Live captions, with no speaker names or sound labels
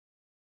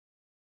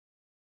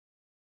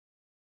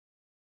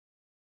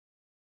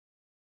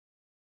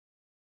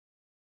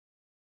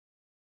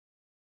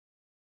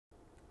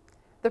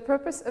The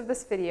purpose of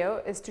this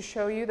video is to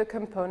show you the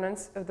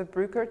components of the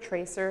Bruker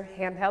Tracer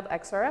handheld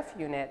XRF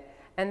unit,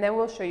 and then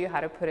we'll show you how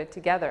to put it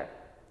together.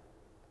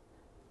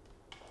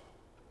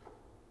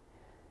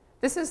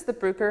 This is the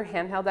Bruker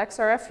handheld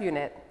XRF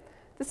unit.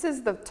 This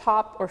is the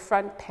top or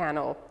front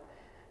panel.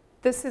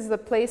 This is the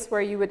place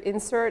where you would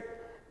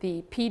insert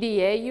the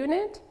PDA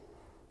unit.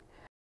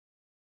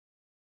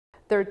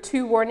 There are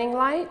two warning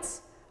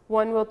lights.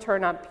 One will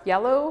turn up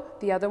yellow,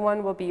 the other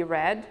one will be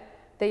red.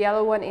 The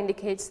yellow one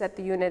indicates that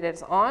the unit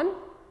is on.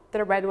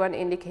 The red one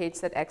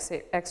indicates that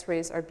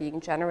X-rays are being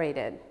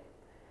generated.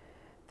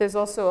 There's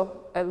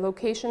also a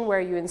location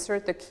where you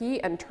insert the key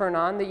and turn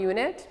on the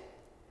unit.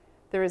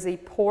 There is a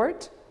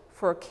port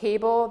for a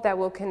cable that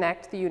will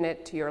connect the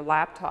unit to your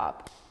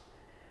laptop.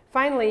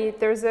 Finally,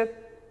 there's a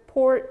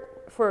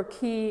port for a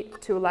key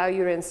to allow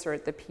you to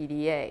insert the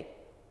PDA.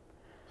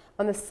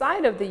 On the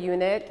side of the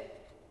unit,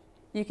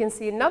 you can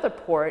see another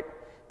port.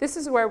 This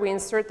is where we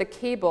insert the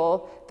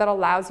cable that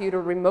allows you to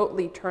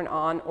remotely turn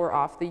on or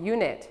off the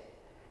unit.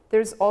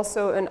 There's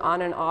also an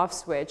on and off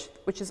switch,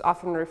 which is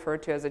often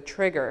referred to as a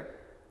trigger.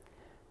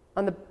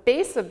 On the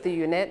base of the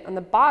unit, on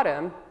the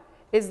bottom,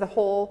 is the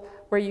hole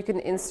where you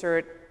can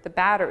insert the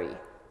battery.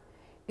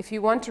 If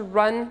you want to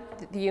run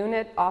the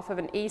unit off of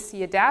an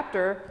AC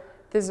adapter,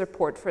 there's a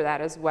port for that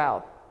as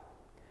well.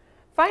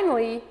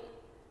 Finally,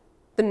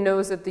 the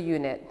nose of the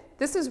unit.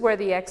 This is where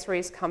the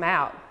X-rays come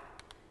out.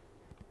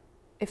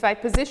 If I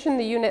position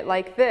the unit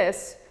like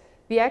this,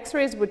 the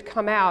X-rays would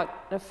come out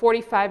at a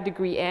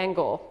 45-degree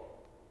angle.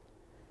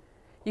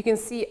 You can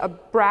see a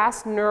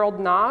brass knurled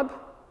knob.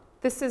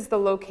 This is the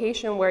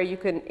location where you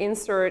can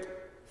insert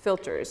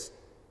filters.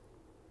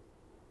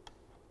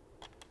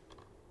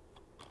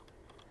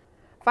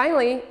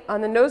 Finally,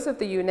 on the nose of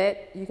the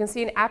unit, you can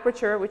see an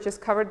aperture which is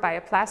covered by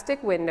a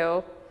plastic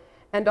window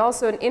and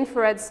also an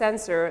infrared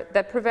sensor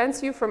that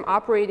prevents you from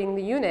operating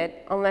the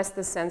unit unless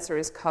the sensor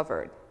is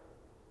covered.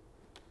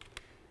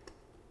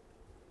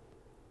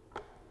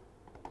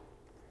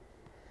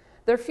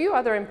 There are a few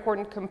other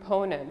important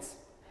components.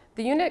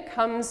 The unit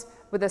comes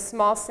with a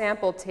small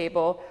sample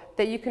table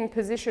that you can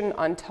position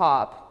on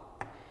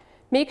top.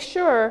 Make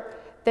sure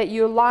that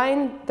you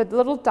align the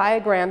little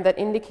diagram that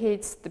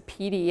indicates the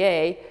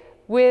PDA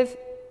with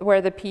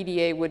where the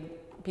PDA would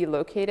be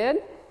located.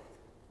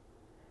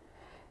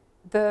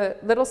 The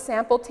little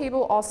sample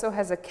table also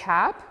has a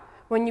cap.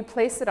 When you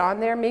place it on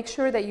there, make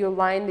sure that you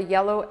align the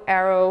yellow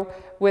arrow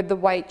with the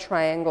white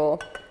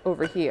triangle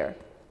over here.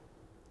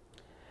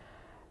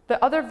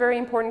 The other very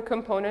important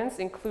components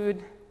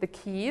include the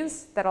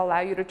keys that allow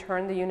you to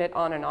turn the unit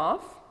on and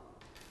off,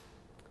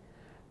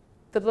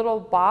 the little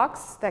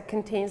box that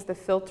contains the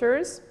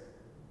filters,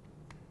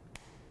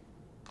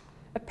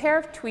 a pair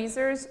of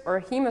tweezers or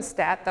a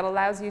hemostat that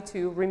allows you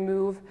to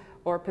remove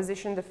or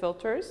position the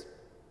filters,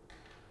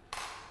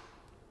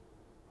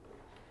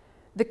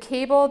 the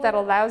cable that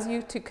allows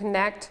you to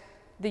connect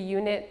the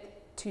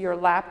unit to your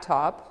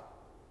laptop,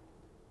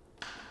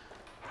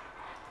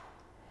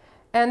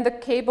 and the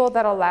cable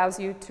that allows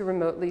you to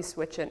remotely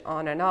switch it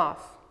on and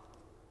off.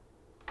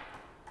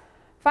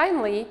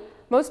 Finally,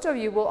 most of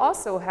you will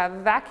also have a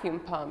vacuum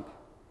pump.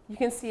 You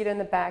can see it in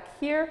the back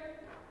here.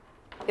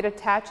 It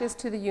attaches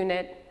to the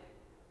unit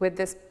with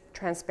this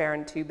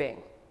transparent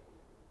tubing.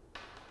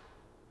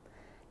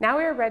 Now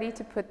we are ready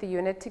to put the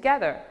unit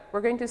together.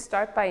 We're going to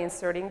start by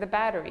inserting the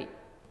battery.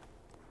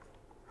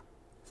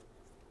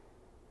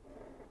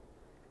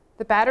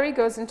 The battery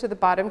goes into the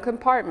bottom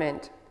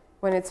compartment.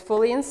 When it's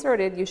fully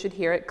inserted, you should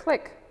hear it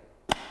click.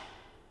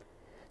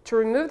 To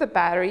remove the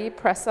battery,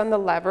 press on the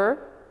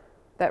lever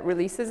that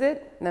releases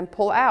it, and then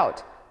pull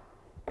out.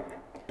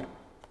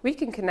 We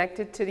can connect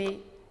it to the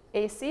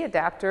AC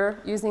adapter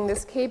using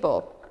this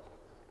cable.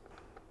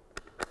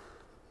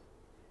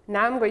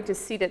 Now I'm going to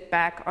seat it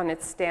back on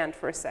its stand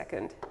for a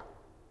second.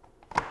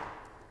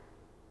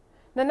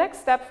 The next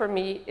step for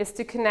me is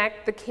to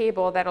connect the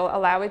cable that will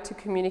allow it to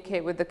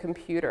communicate with the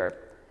computer.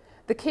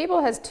 The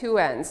cable has two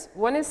ends.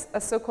 One is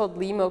a so-called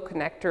LEMO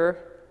connector.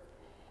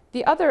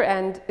 The other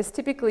end is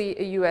typically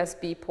a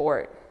USB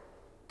port.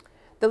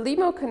 The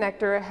LEMO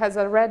connector has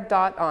a red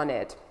dot on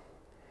it.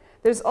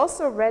 There's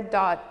also a red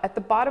dot at the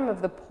bottom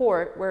of the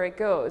port where it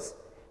goes.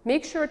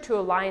 Make sure to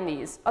align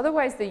these,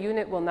 otherwise the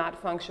unit will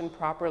not function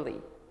properly.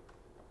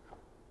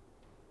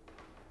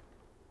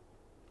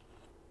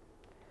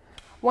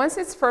 Once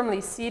it's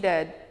firmly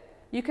seated,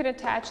 you can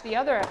attach the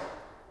other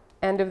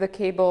end of the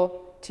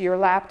cable to your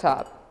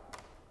laptop.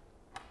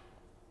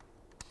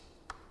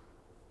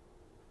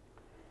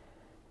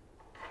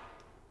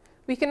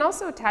 We can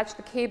also attach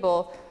the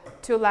cable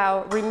to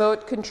allow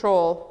remote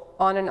control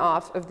on and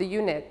off of the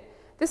unit.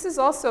 This is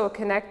also a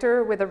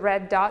connector with a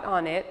red dot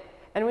on it,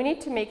 and we need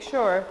to make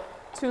sure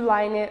to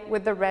line it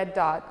with the red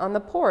dot on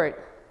the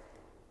port.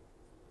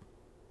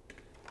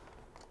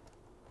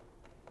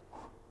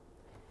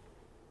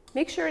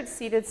 Make sure it's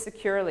seated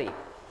securely.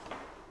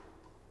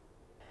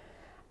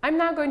 I'm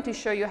now going to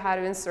show you how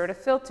to insert a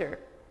filter.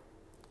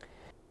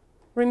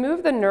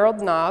 Remove the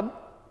knurled knob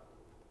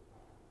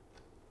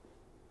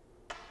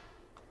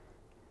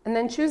and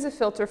then choose a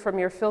filter from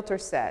your filter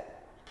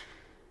set.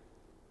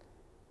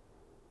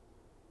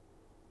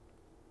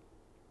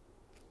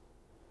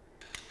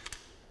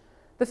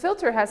 The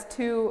filter has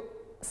two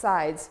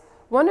sides.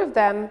 One of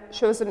them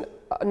shows an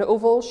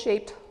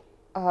oval-shaped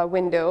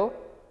window,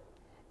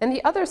 and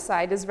the other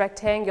side is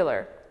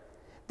rectangular.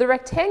 The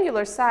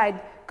rectangular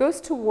side goes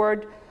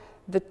toward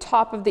the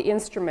top of the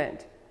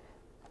instrument.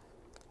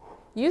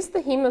 Use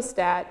the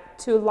hemostat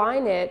to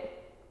align it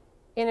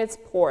in its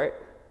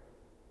port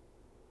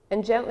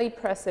and gently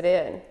press it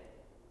in.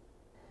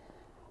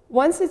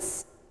 Once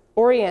it's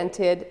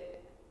oriented,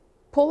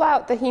 pull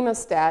out the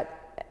hemostat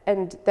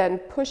and then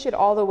push it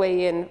all the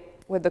way in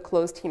with the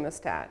closed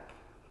hemostat.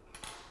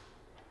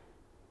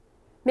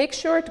 Make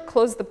sure to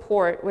close the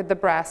port with the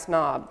brass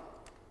knob.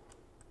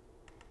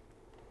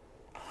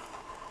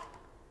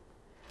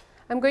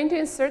 I'm going to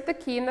insert the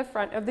key in the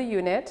front of the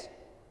unit.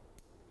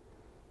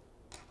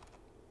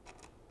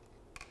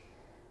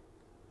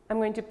 I'm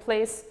going to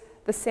place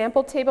the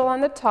sample table on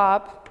the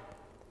top,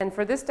 and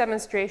for this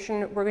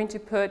demonstration, we're going to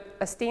put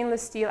a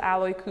stainless steel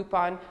alloy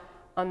coupon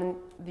on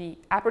the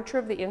aperture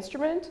of the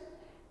instrument,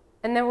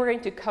 and then we're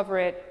going to cover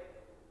it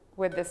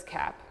with this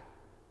cap.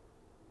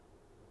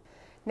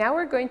 Now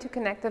we're going to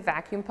connect the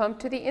vacuum pump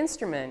to the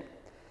instrument.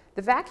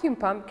 The vacuum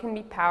pump can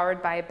be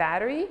powered by a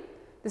battery.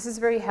 This is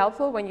very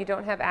helpful when you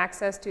don't have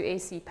access to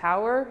AC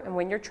power and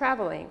when you're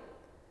traveling.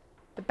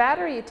 The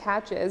battery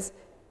attaches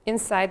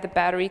inside the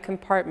battery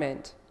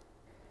compartment.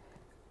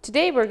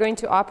 Today we're going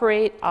to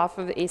operate off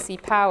of AC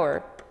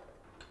power.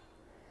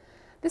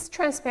 This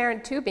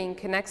transparent tubing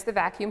connects the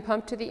vacuum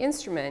pump to the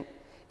instrument.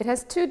 It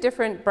has two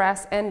different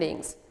brass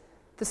endings.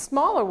 The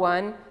smaller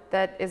one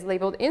that is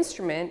labeled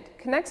instrument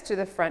connects to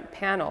the front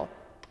panel.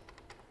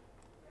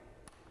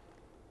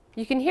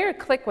 You can hear it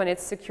click when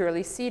it's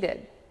securely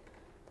seated.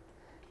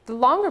 The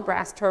longer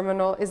brass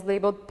terminal is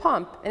labeled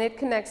pump, and it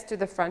connects to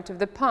the front of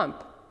the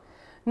pump.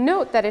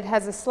 Note that it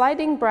has a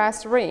sliding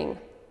brass ring.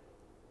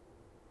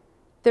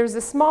 There's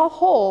a small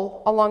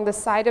hole along the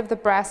side of the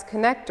brass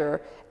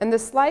connector, and the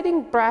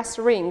sliding brass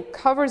ring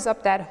covers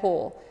up that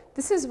hole.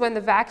 This is when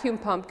the vacuum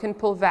pump can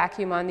pull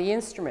vacuum on the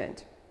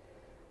instrument.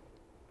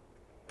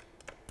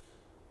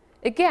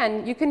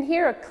 Again, you can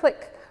hear a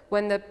click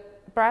when the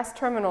brass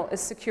terminal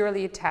is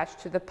securely attached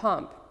to the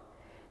pump.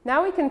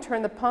 Now we can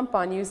turn the pump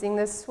on using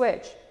this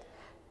switch.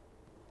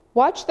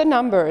 Watch the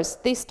numbers.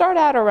 They start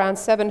out around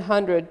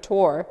 700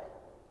 torr.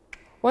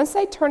 Once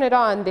I turn it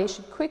on, they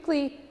should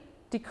quickly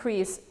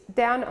decrease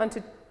down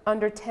onto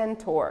under 10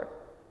 torr.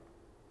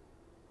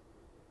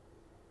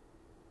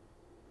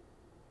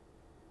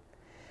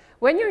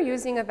 When you're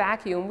using a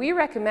vacuum, we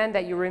recommend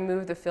that you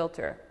remove the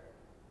filter.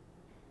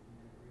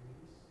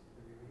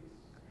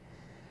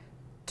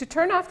 To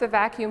turn off the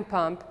vacuum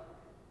pump,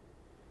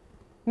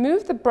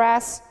 move the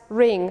brass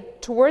ring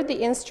toward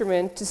the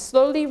instrument to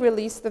slowly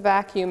release the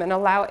vacuum and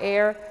allow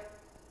air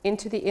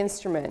into the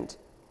instrument.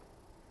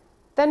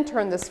 Then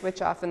turn the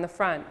switch off in the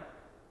front.